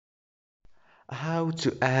How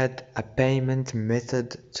to add a payment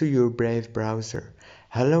method to your Brave browser.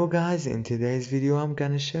 Hello guys, in today's video I'm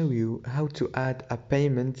gonna show you how to add a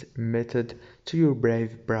payment method to your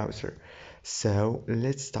Brave browser. So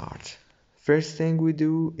let's start. First thing we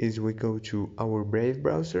do is we go to our Brave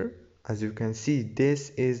browser. As you can see, this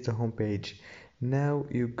is the home page. Now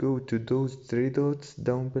you go to those three dots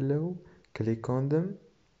down below, click on them,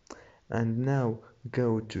 and now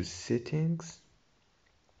go to settings,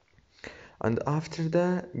 and after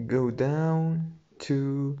that go down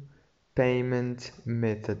to payment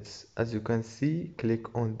methods. As you can see,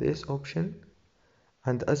 click on this option,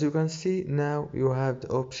 and as you can see, now you have the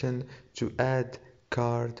option to add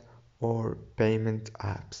card or payment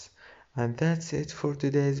apps. And that's it for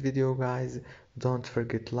today's video guys. Don't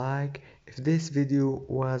forget like if this video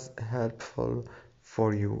was helpful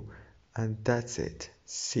for you. And that's it,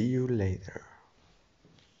 see you later.